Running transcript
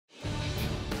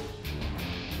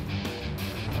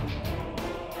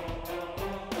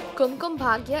Kumkum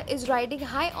Bhagya is riding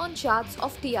high on charts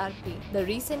of TRP. The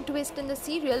recent twist in the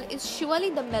serial is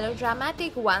surely the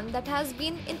melodramatic one that has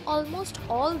been in almost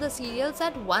all the serials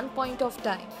at one point of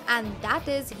time. And that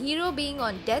is hero being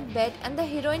on deathbed and the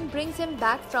heroine brings him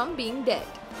back from being dead.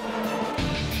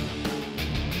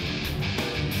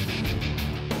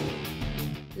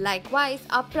 Likewise,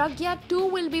 our Pragya too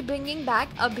will be bringing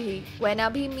back Abhi. When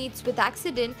Abhi meets with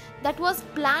accident that was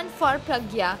planned for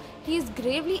Pragya, he is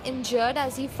gravely injured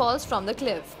as he falls from the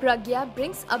cliff. Pragya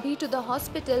brings Abhi to the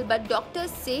hospital but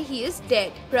doctors say he is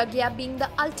dead. Pragya, being the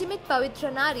ultimate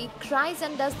Pavitra Nari, cries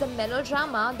and does the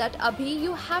melodrama that Abhi,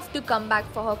 you have to come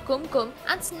back for her Kumkum,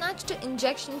 and snatches the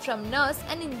injection from nurse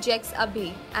and injects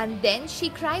Abhi. And then she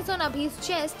cries on Abhi's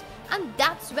chest, and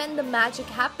that's when the magic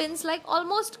happens, like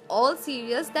almost all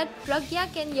serials, that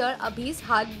Pragya can hear Abhi's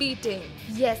heart beating.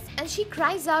 Yes, and she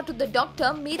cries out to the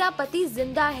doctor, "Mera pati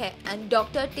zinda hai," and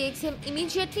doctor takes him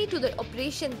immediately to the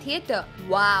operation theatre.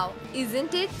 Wow,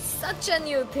 isn't it such a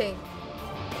new thing?